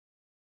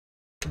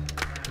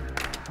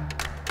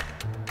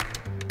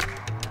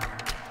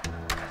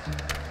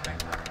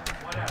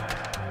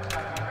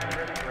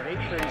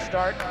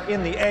start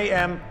in the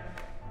AM.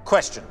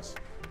 Questions?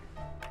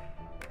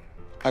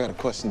 I got a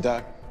question,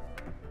 Doc.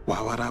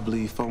 Why'd I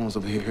believe phones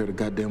over here heard the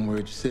goddamn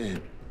word you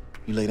said?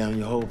 You lay down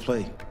your whole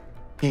play.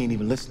 He ain't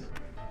even listening.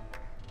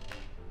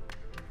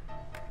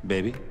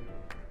 Baby?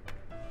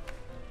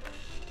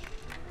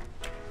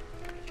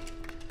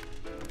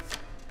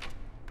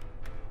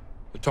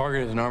 The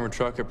target is an armored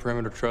truck at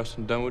Perimeter Trust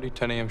in Dunwoody,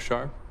 10 a.m.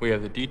 sharp. We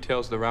have the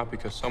details of the route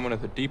because someone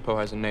at the depot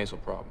has a nasal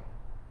problem.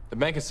 The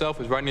bank itself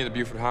is right near the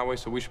Buford Highway,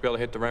 so we should be able to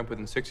hit the ramp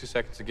within 60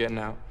 seconds of getting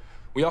out.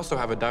 We also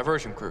have a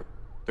diversion crew.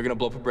 They're gonna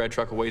blow up a bread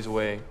truck a ways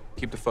away,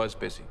 keep the fuzz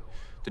busy.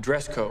 The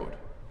dress code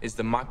is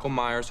the Michael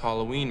Myers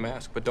Halloween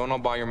mask, but don't all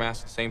buy your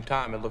mask at the same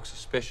time. It looks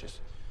suspicious.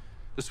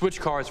 The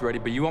switch car is ready,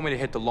 but you want me to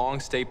hit the long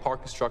stay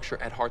parking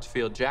structure at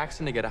Hartsfield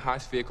Jackson to get a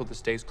heist vehicle that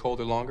stays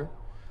colder longer?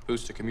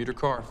 Boost a commuter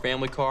car, a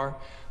family car,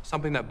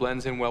 something that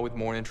blends in well with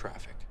morning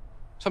traffic.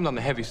 Something on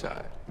the heavy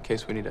side, in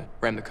case we need to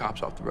ram the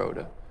cops off the road.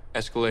 A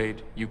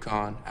Escalade,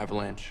 Yukon,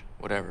 Avalanche,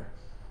 whatever.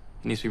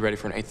 It needs to be ready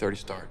for an 8:30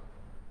 start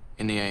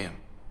in the AM.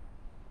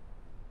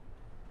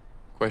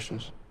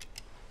 Questions?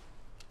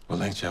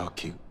 Well, ain't y'all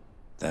cute?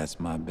 That's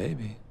my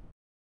baby.